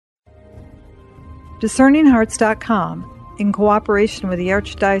DiscerningHearts.com, in cooperation with the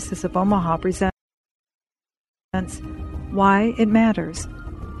Archdiocese of Omaha, presents Why It Matters,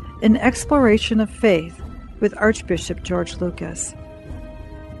 an exploration of faith with Archbishop George Lucas.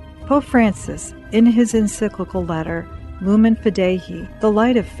 Pope Francis, in his encyclical letter, Lumen Fidei, the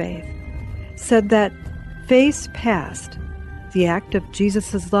Light of Faith, said that faith's past, the act of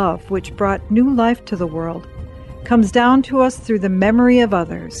Jesus' love which brought new life to the world, comes down to us through the memory of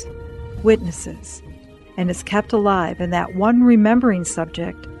others, witnesses, and is kept alive in that one remembering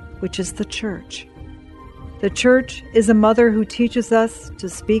subject, which is the Church. The Church is a mother who teaches us to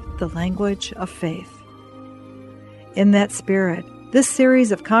speak the language of faith. In that spirit, this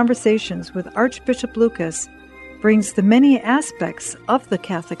series of conversations with Archbishop Lucas brings the many aspects of the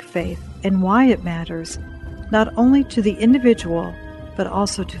Catholic faith and why it matters, not only to the individual, but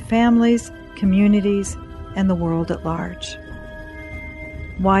also to families, communities, and the world at large.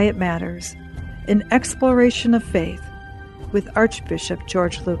 Why It Matters, an exploration of faith with Archbishop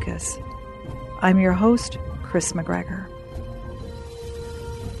George Lucas. I'm your host, Chris McGregor.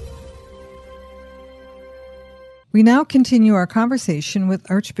 We now continue our conversation with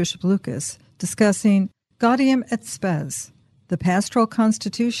Archbishop Lucas, discussing Gaudium et Spes, the pastoral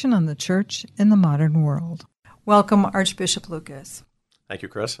constitution on the Church in the modern world. Welcome, Archbishop Lucas. Thank you,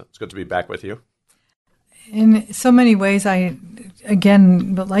 Chris. It's good to be back with you. In so many ways,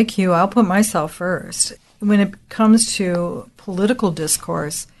 but like you, I'll put myself first. When it comes to political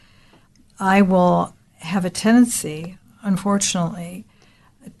discourse, I will have a tendency, unfortunately,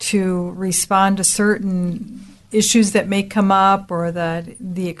 to respond to certain issues that may come up or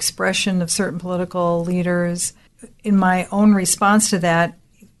the expression of certain political leaders in my own response to that,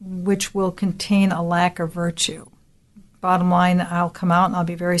 which will contain a lack of virtue. Bottom line, I'll come out and I'll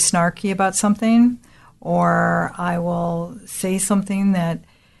be very snarky about something, or I will say something that,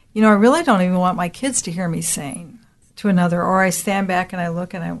 I really don't even want my kids to hear me saying to another, or I stand back and I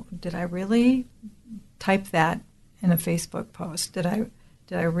look and did I really type that in a Facebook post? Did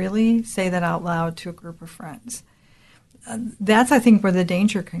I really say that out loud to a group of friends? That's, I think, where the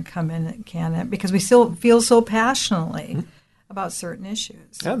danger can come in, because we still feel so passionately about certain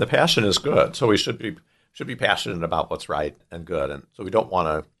issues. Yeah, the passion is good. So we should be passionate about what's right and good, and so we don't want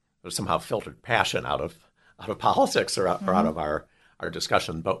to somehow filter passion out of politics or out of our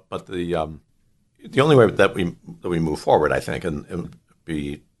discussion. But the only way that we move forward, I think, and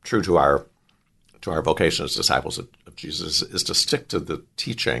be true to our vocation as disciples of Jesus, is to stick to the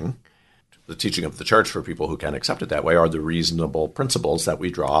teaching of the Church for people who can accept it that way, are the reasonable principles that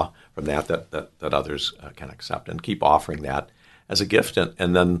we draw from that others can accept, and keep offering that as a gift,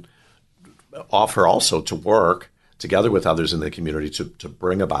 and then offer also to work together with others in the community to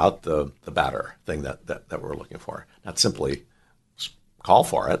bring about the better thing that we're looking for. Not simply call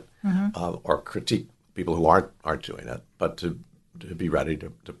for it or critique people who aren't doing it, but to be ready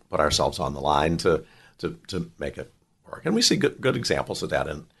to put ourselves on the line to make it work. And we see good examples of that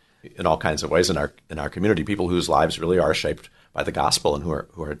in all kinds of ways in our community. People whose lives really are shaped by the gospel and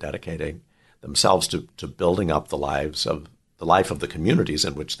who are dedicating themselves to building up the life of the communities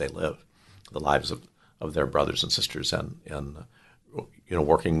in which they live, the lives of their brothers and sisters, and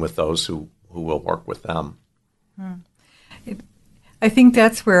working with those who will work with them. I think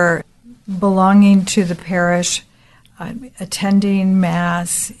that's where belonging to the parish, attending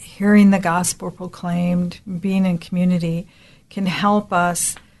Mass, hearing the gospel proclaimed, being in community can help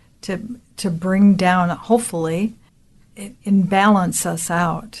us to bring down, hopefully, and balance us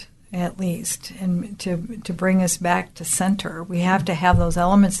out, at least, and to bring us back to center. We have to have those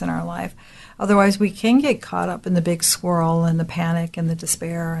elements in our life. Otherwise, we can get caught up in the big swirl and the panic and the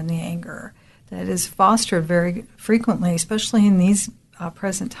despair and the anger that is fostered very frequently, especially in these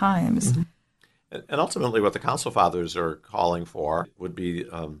present times. Mm-hmm. And ultimately, what the Council Fathers are calling for would be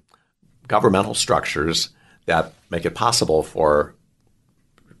governmental structures that make it possible for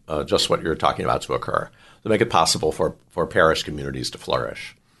just what you're talking about to occur, to make it possible for parish communities to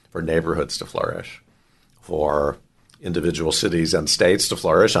flourish, for neighborhoods to flourish, for individual cities and states to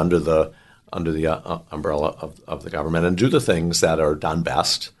flourish under the umbrella of the government, and do the things that are done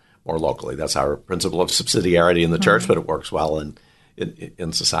best more locally. That's our principle of subsidiarity in the Church, but it works well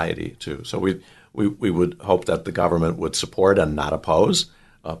in society too. So we would hope that the government would support and not oppose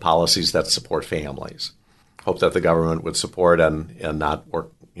policies that support families. Hope that the government would support and not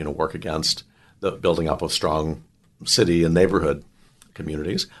work against the building up of strong city and neighborhood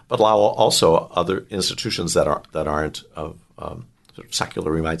communities, but allow also other institutions that aren't of sort of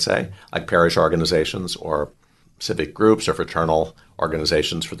secular, we might say, like parish organizations or civic groups or fraternal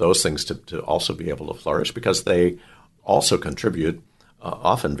organizations, for those things to also be able to flourish, because they also contribute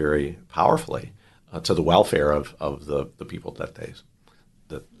often very powerfully to the welfare of the people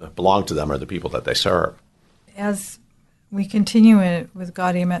that belong to them or the people that they serve. As we continue with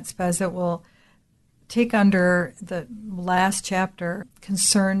Gaudium et Spes, it will take under the last chapter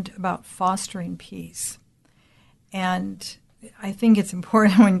concerned about fostering peace. And I think it's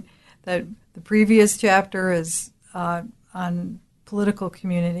important when the previous chapter is on political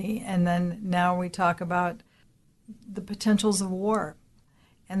community, and then now we talk about the potentials of war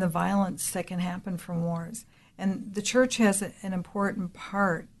and the violence that can happen from wars. And the church has an important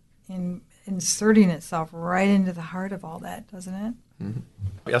part in inserting itself right into the heart of all that, doesn't it? Mm-hmm.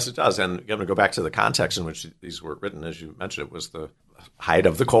 Yes, it does. And going to go back to the context in which these were written, as you mentioned, it was the height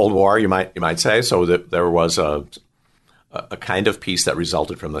of the Cold War, you might say. So that there was a kind of peace that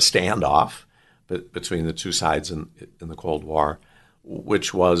resulted from the standoff between the two sides in the Cold War,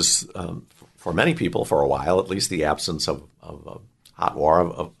 which was, for many people, for a while at least, the absence of a hot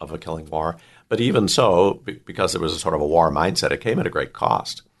war, of a killing war. But even so, because there was a sort of a war mindset, it came at a great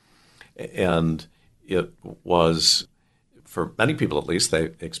cost. And it was, for many people at least,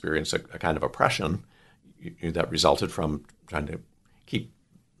 they experienced a kind of oppression that resulted from trying to keep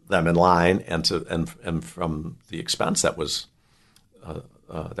them in line and from the expense that was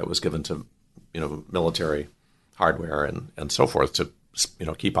given to military hardware and so forth to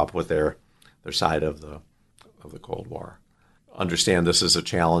keep up with their side of the Cold War. Understand this is a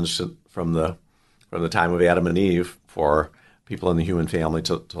challenge from the time of Adam and Eve for people in the human family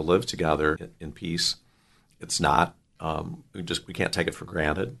to live together in peace. It's not. We can't take it for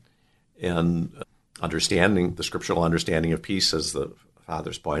granted. And understanding, the scriptural understanding of peace, as the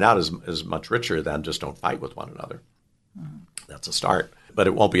fathers point out, is much richer than just don't fight with one another. Mm-hmm. That's a start. But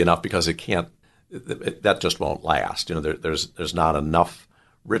it won't be enough because it can't. That just won't last. There's not enough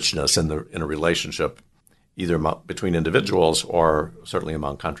richness in a relationship, either between individuals or certainly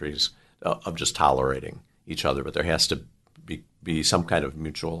among countries, of just tolerating each other. But there has to be some kind of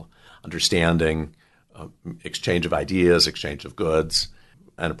mutual understanding, exchange of ideas, exchange of goods,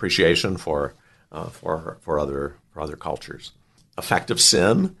 and appreciation for other cultures. Effective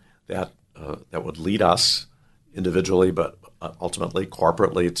sin that would lead us individually, but ultimately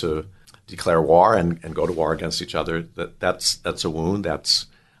corporately, to declare war and go to war against each other. That's a wound that's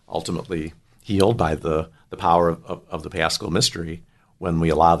ultimately healed by the power of the Paschal mystery when we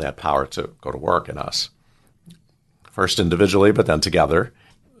allow that power to go to work in us. First individually, but then together.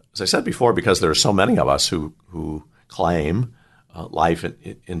 As I said before, because there are so many of us who claim life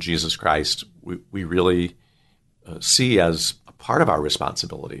in Jesus Christ, we really see as a part of our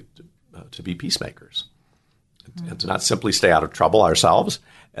responsibility to be peacemakers, and to not simply stay out of trouble ourselves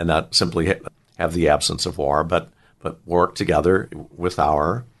and not simply have the absence of war, but work together with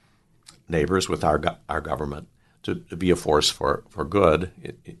our neighbors, with our government, to be a force for good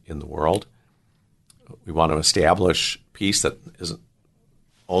in the world. We want to establish peace that isn't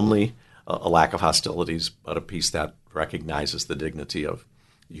only a lack of hostilities, but a peace that recognizes the dignity of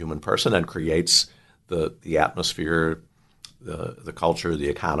the human person and creates the atmosphere, the culture, the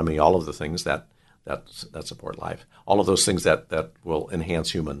economy, all of the things that support life. All of those things that will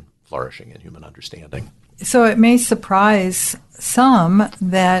enhance human flourishing and human understanding. So it may surprise some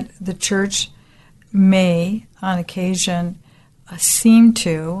that the church may, on occasion, seem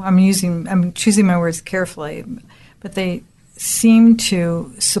to, I'm choosing my words carefully, but they seem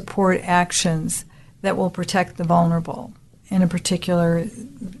to support actions that will protect the vulnerable in a particular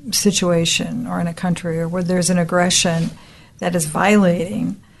situation or in a country, or where there's an aggression that is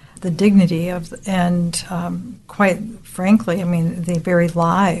violating the dignity of, and quite frankly, the very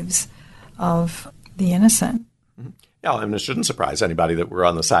lives of the innocent. Mm-hmm. Yeah, it shouldn't surprise anybody that we're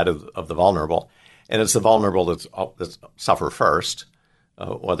on the side of the vulnerable. And it's the vulnerable that suffer first,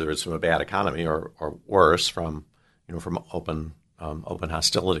 whether it's from a bad economy or worse, from open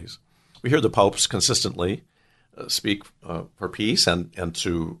hostilities. We hear the popes consistently speak for peace and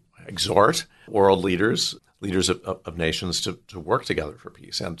to exhort world leaders of nations to work together for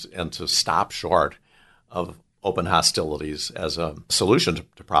peace and to stop short of open hostilities as a solution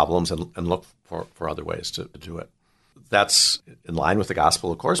to problems and look for other ways to do it. That's in line with the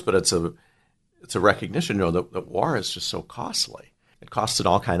gospel, of course, but it's a recognition, that war is just so costly. It costs in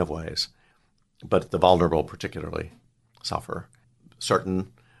all kind of ways, but the vulnerable particularly suffer.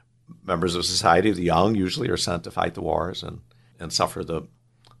 Certain members of society, the young, usually are sent to fight the wars and suffer the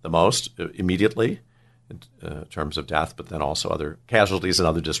most immediately in terms of death, but then also other casualties and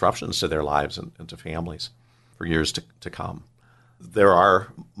other disruptions to their lives and to families for years to come. There are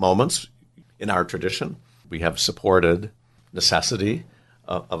moments in our tradition we have supported necessity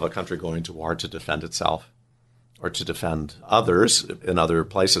of a country going to war to defend itself or to defend others in other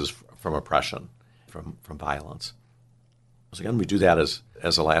places from oppression. from violence. So again, we do that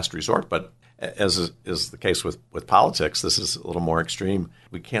as a last resort, but as is the case with politics, this is a little more extreme.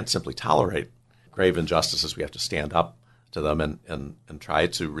 We can't simply tolerate grave injustices. We have to stand up to them and try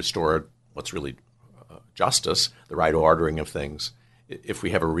to restore what's really justice, the right ordering of things, if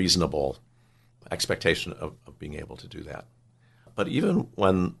we have a reasonable expectation of being able to do that. But even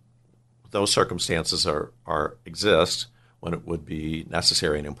when those circumstances exist, when it would be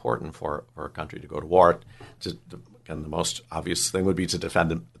necessary and important for a country to go to war, and the most obvious thing would be to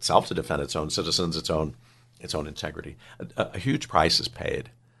defend itself, to defend its own citizens, its own integrity. A huge price is paid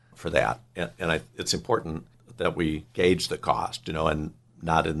for that, and it's important that we gauge the cost, and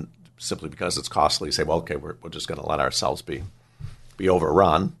not simply because it's costly say, well, okay, we're just going to let ourselves be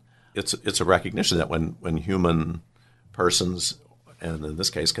overrun. It's a recognition that when human persons, and in this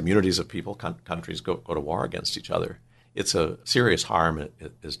case communities of people, countries go to war against each other, it's a serious harm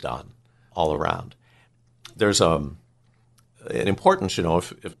is done all around. There's an importance,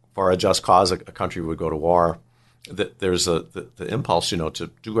 if for a just cause a country would go to war, that there's the impulse,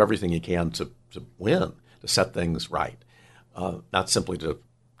 to do everything you can to win, to set things right, not simply to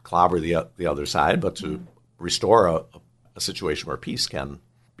clobber the other side, but to restore a situation where peace can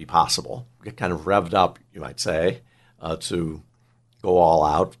be possible. Get kind of revved up, you might say, to go all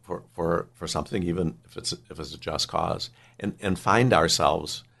out for something, even if it's a just cause, and find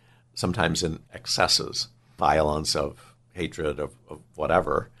ourselves sometimes in excesses, violence, of hatred, of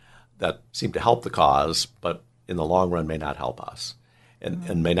whatever, that seem to help the cause, but in the long run may not help us,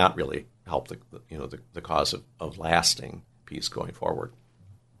 and may not really help the cause of lasting peace going forward.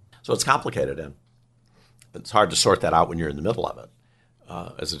 So it's complicated, and it's hard to sort that out when you're in the middle of it,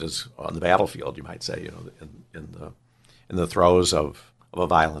 as it is on the battlefield, you might say. In the throes of a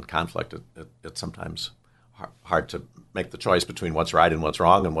violent conflict, it's sometimes hard to make the choice between what's right and what's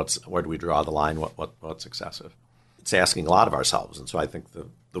wrong, and where do we draw the line, what's excessive. It's asking a lot of ourselves, and so I think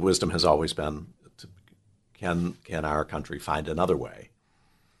the wisdom has always been, can our country find another way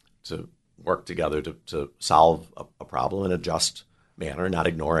to work together to solve a problem in a just manner, not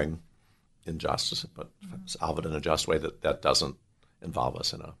ignoring injustice, but solve it in a just way that doesn't involve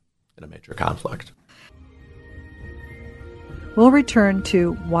us in a major conflict. We'll return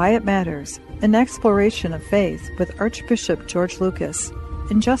to Why It Matters, an exploration of faith with Archbishop George Lucas,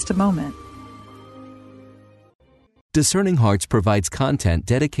 in just a moment. Discerning Hearts provides content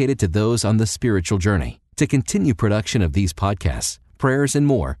dedicated to those on the spiritual journey. To continue production of these podcasts, prayers, and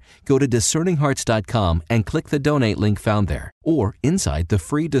more, go to discerninghearts.com and click the donate link found there, or inside the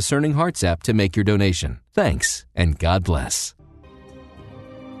free Discerning Hearts app to make your donation. Thanks, and God bless.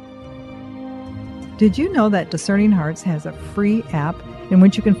 Did you know that Discerning Hearts has a free app in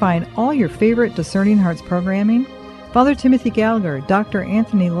which you can find all your favorite Discerning Hearts programming? Father Timothy Gallagher, Dr.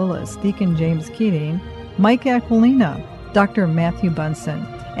 Anthony Lillis, Deacon James Keating, Mike Aquilina, Dr. Matthew Bunson,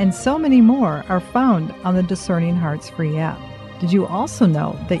 and so many more are found on the Discerning Hearts free app. Did you also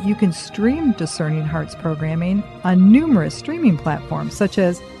know that you can stream Discerning Hearts programming on numerous streaming platforms such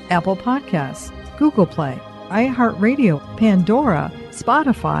as Apple Podcasts, Google Play, iHeartRadio, Pandora,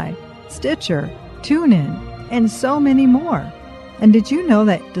 Spotify, Stitcher, TuneIn, and so many more? And did you know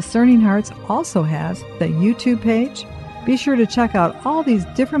that Discerning Hearts also has a YouTube page? Be sure to check out all these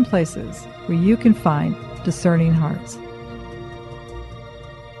different places where you can find Discerning Hearts.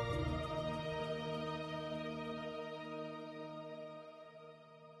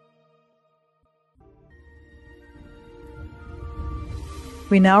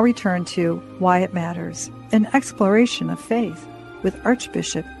 We now return to Why It Matters, an exploration of faith with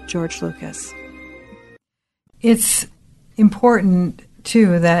Archbishop George Lucas. It's important,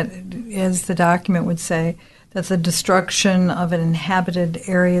 too, that, as the document would say, that the destruction of inhabited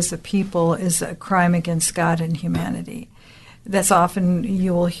areas of people is a crime against God and humanity. That's often,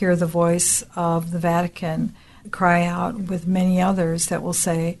 you will hear the voice of the Vatican cry out with many others that will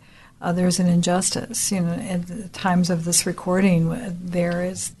say, there's an injustice. At the times of this recording, there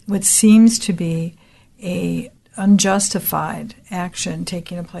is what seems to be a unjustified action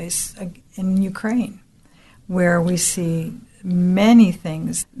taking place in Ukraine, where we see many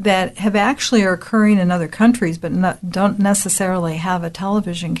things that have actually are occurring in other countries, but don't necessarily have a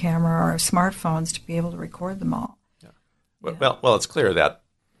television camera or smartphones to be able to record them all. Yeah. Well, it's clear that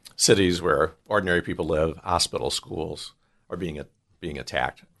cities where ordinary people live, hospitals, schools, are being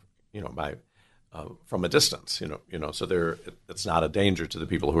attacked, by from a distance. So it's not a danger to the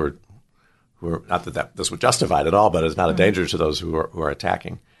people who are not that this would justify it at all, but it's not a danger to those who are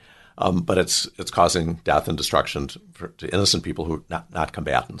attacking. But it's causing death and destruction to innocent people who are not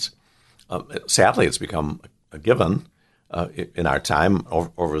combatants. Sadly, it's become a given in our time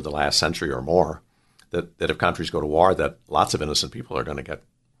over the last century or more that if countries go to war, that lots of innocent people are going to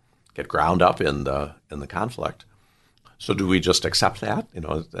get ground up in the conflict. So do we just accept that,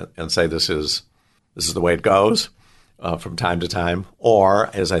 and say this is the way it goes from time to time? Or,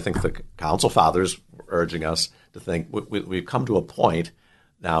 as I think the Council Fathers were urging us to think, we've come to a point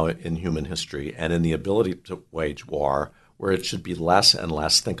now in human history and in the ability to wage war where it should be less and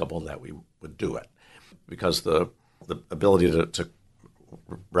less thinkable that we would do it. Because the ability to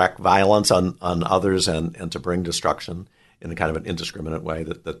wreak violence on others and to bring destruction in a kind of an indiscriminate way,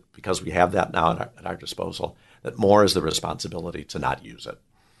 that because we have that now at our disposal, that more is the responsibility to not use it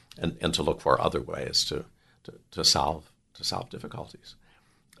and to look for other ways to solve difficulties.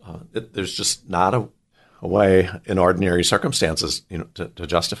 There's just not a way in ordinary circumstances, to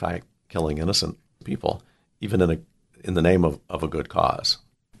justify killing innocent people, even in the name of a good cause.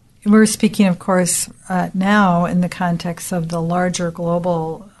 We're speaking, of course, now in the context of the larger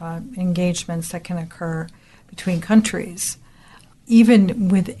global engagements that can occur between countries, even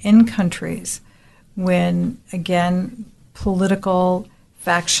within countries, when, again, political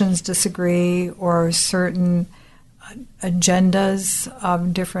factions disagree or certain agendas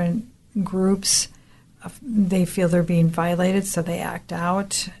of different groups, they feel they're being violated, so they act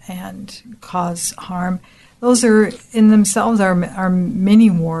out and cause harm. Those are in themselves are mini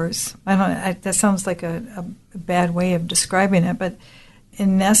wars. That sounds like a bad way of describing it, but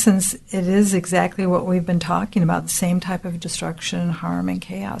in essence, it is exactly what we've been talking about, the same type of destruction, harm, and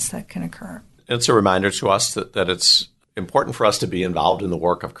chaos that can occur. It's a reminder to us that it's important for us to be involved in the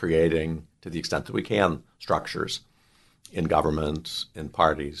work of creating, to the extent that we can, structures in government, in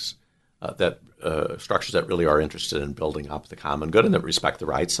parties, structures that really are interested in building up the common good and that respect the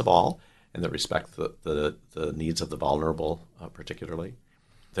rights of all and that respect the needs of the vulnerable particularly.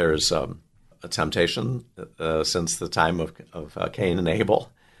 There's a temptation since the time of Cain and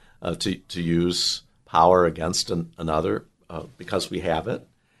Abel to use power against another because we have it,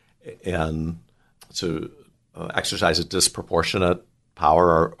 and to exercise a disproportionate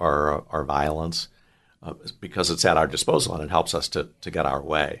power or violence because it's at our disposal and it helps us to get our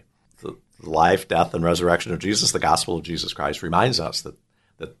way. The life, death, and resurrection of Jesus, the gospel of Jesus Christ, reminds us that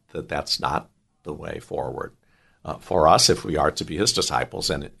that's not the way forward for us if we are to be his disciples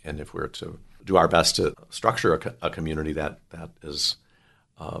and if we're to do our best to structure a community that is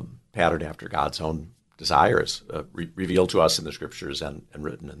patterned after God's own desires, revealed to us in the scriptures and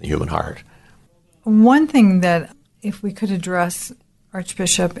written in the human heart. One thing that, if we could address,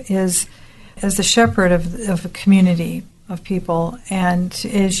 Archbishop, is as the shepherd of a community of people, and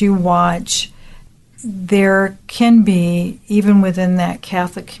as you watch, there can be, even within that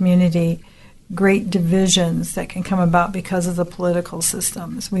Catholic community, great divisions that can come about because of the political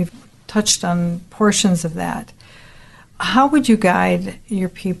systems. We've touched on portions of that. How would you guide your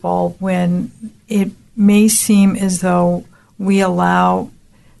people when it may seem as though we allow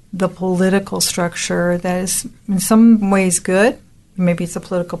the political structure that is in some ways good? Maybe it's a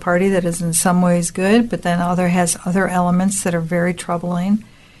political party that is in some ways good, but then has other elements that are very troubling.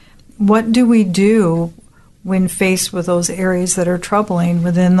 What do we do when faced with those areas that are troubling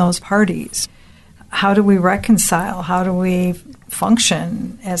within those parties? How do we reconcile? How do we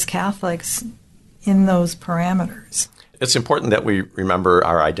function as Catholics in those parameters? It's important that we remember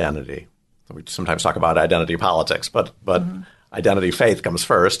our identity. We sometimes talk about identity politics, but identity faith comes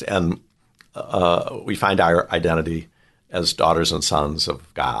first, and we find our identity as daughters and sons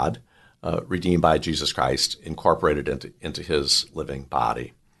of God, redeemed by Jesus Christ, incorporated into his living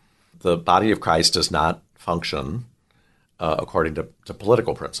body. The body of Christ does not function according to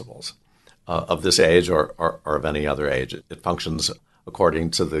political principles of this age or of any other age. It functions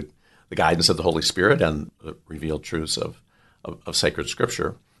according to the guidance of the Holy Spirit and the revealed truths of sacred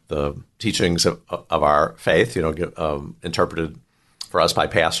Scripture. The teachings of our faith, interpreted for us by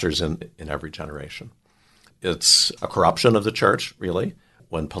pastors in every generation. It's a corruption of the church, really,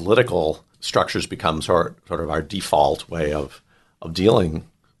 when political structures become sort of our default way of dealing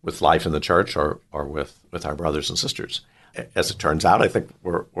with life in the church or with our brothers and sisters. As it turns out, I think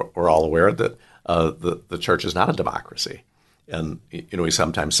we're all aware that the church is not a democracy. And we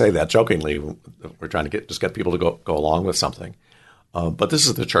sometimes say that jokingly. We're trying to get people to go along with something. But this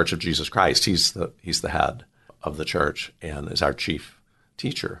is the Church of Jesus Christ. He's the head of the church and is our chief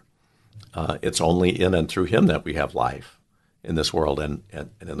teacher. It's only in and through him that we have life in this world and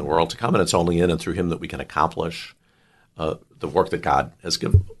in the world to come. And it's only in and through him that we can accomplish the work that God has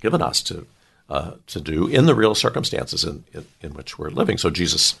given us to do in the real circumstances in which we're living. So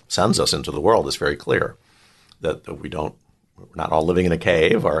Jesus sends us into the world. It's very clear that we're not all living in a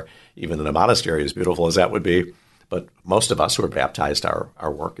cave or even in a monastery, as beautiful as that would be, But most of us who are baptized,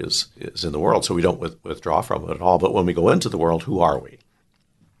 our work is in the world, so we don't withdraw from it at all. But when we go into the world, who are we?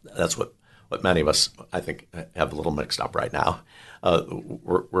 That's what many of us, I think, have a little mixed up right now.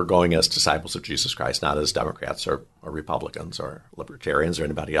 We're going as disciples of Jesus Christ, not as Democrats or Republicans or Libertarians or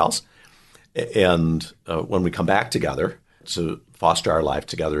anybody else. And when we come back together to foster our life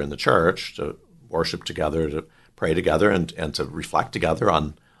together in the church, to worship together, to pray together, and to reflect together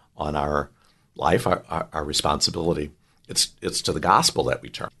on our life, our responsibility, it's to the gospel that we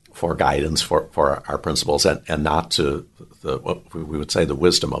turn for guidance, for our principles, and not to what we would say the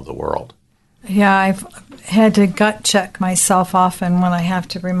wisdom of the world. Yeah, I've had to gut check myself often when I have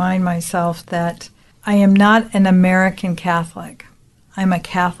to remind myself that I am not an American Catholic. I'm a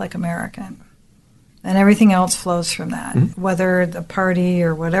Catholic American. And everything else flows from that, whether the party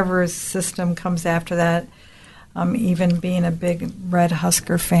or whatever system comes after that. Even being a big Red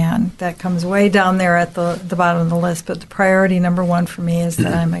Husker fan, that comes way down there at the bottom of the list. But the priority number one for me is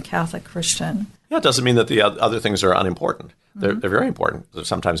that I'm a Catholic Christian. Yeah, it doesn't mean that the other things are unimportant. They're very important. They're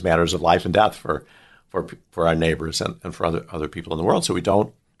sometimes matters of life and death for our neighbors and for other people in the world. So we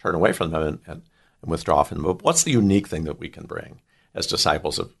don't turn away from them and withdraw from them. But what's the unique thing that we can bring as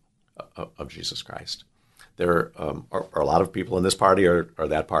disciples of Jesus Christ? There are a lot of people in this party or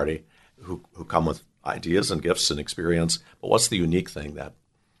that party who come with ideas and gifts and experience. But what's the unique thing that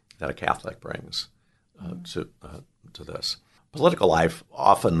a Catholic brings to this? Political life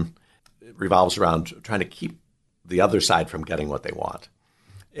often revolves around trying to keep the other side from getting what they want.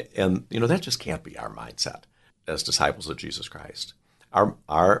 And, that just can't be our mindset as disciples of Jesus Christ.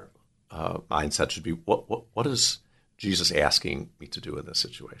 Our mindset should be, what is Jesus asking me to do in this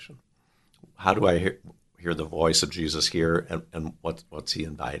situation? How do I hear the voice of Jesus here, and what's he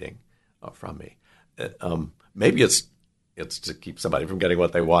inviting from me? Maybe it's to keep somebody from getting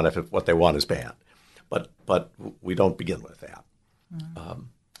what they want if what they want is bad. But we don't begin with that.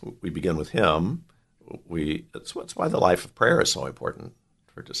 We begin with him. That's why the life of prayer is so important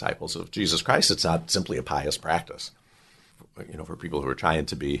for disciples of Jesus Christ. It's not simply a pious practice, for people who are trying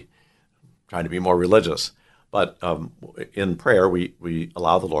to be more religious. But in prayer, we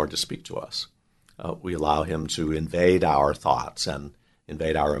allow the Lord to speak to us. We allow him to invade our thoughts and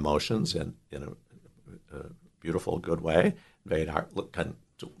invade our emotions in a beautiful, good way.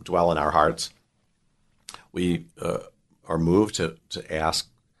 Dwell in our hearts. We are moved to ask,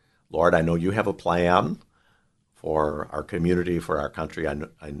 Lord, I know you have a plan for our community, for our country.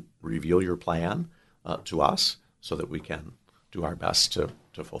 I reveal your plan to us so that we can do our best to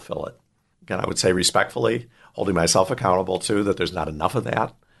fulfill it. Again, I would say respectfully, holding myself accountable too, that there's not enough of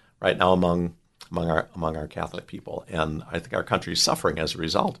that right now among our Catholic people, and I think our country is suffering as a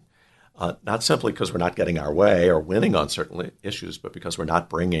result. Not simply because we're not getting our way or winning on certain issues, but because we're not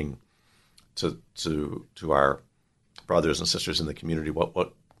bringing to our brothers and sisters in the community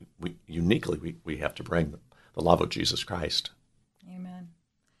what we uniquely have to bring, the love of Jesus Christ. Amen.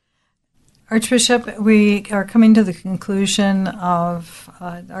 Archbishop, we are coming to the conclusion of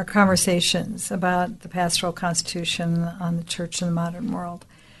our conversations about the Pastoral Constitution on the Church in the modern world.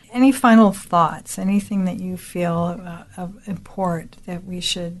 Any final thoughts, anything that you feel of import that we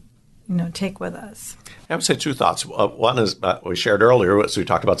should take with us? I would say two thoughts. One is we shared earlier, so we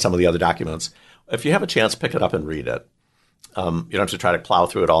talked about some of the other documents. If you have a chance, pick it up and read it. You don't have to try to plow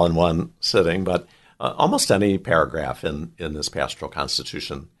through it all in one sitting, but almost any paragraph in this Pastoral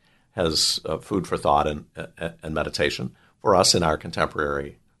Constitution has food for thought and meditation for us in our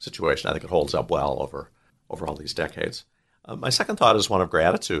contemporary situation. I think it holds up well over all these decades. My second thought is one of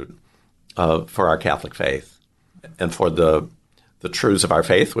gratitude for our Catholic faith and for the truths of our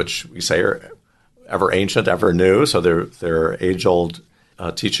faith, which we say are ever ancient, ever new. So they're age-old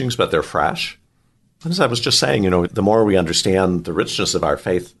teachings, but they're fresh. And as I was just saying, the more we understand the richness of our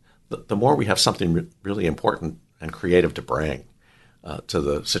faith, the more we have something really important and creative to bring to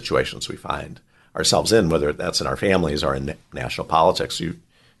the situations we find ourselves in, whether that's in our families or in national politics, you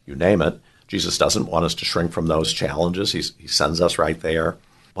name it. Jesus doesn't want us to shrink from those challenges. He sends us right there.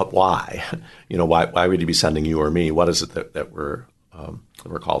 But why? Why would he be sending you or me? What is it that we're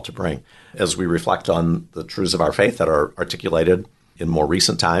called to bring? As we reflect on the truths of our faith that are articulated in more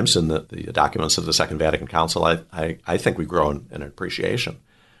recent times in the documents of the Second Vatican Council, I think we grow in an appreciation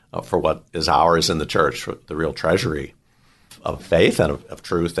for what is ours in the Church, for the real treasury of faith and of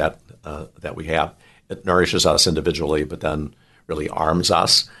truth that we have. It nourishes us individually, but then really arms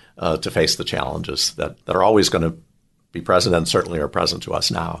us to face the challenges that are always going to be present and certainly are present to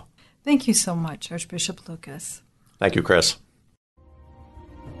us now. Thank you so much, Archbishop Lucas. Thank you, Chris.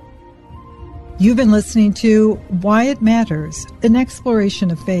 You've been listening to Why It Matters, an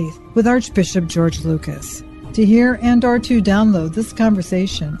exploration of faith with Archbishop George Lucas. To hear and or to download this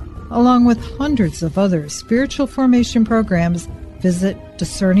conversation, along with hundreds of other spiritual formation programs, visit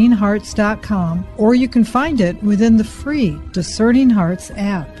discerninghearts.com, or you can find it within the free Discerning Hearts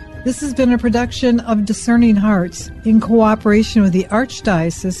app. This has been a production of Discerning Hearts in cooperation with the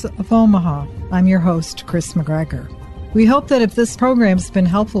Archdiocese of Omaha. I'm your host, Chris McGregor. We hope that if this program has been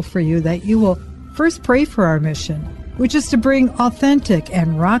helpful for you, that you will first pray for our mission, which is to bring authentic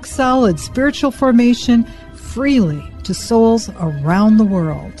and rock-solid spiritual formation freely to souls around the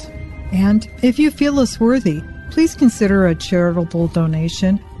world. And if you feel us worthy, please consider a charitable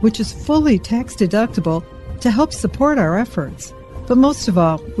donation, which is fully tax-deductible, to help support our efforts. But most of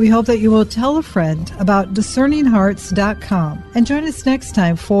all, we hope that you will tell a friend about discerninghearts.com and join us next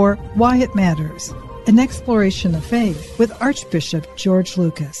time for Why It Matters, an exploration of faith with Archbishop George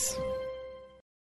Lucas.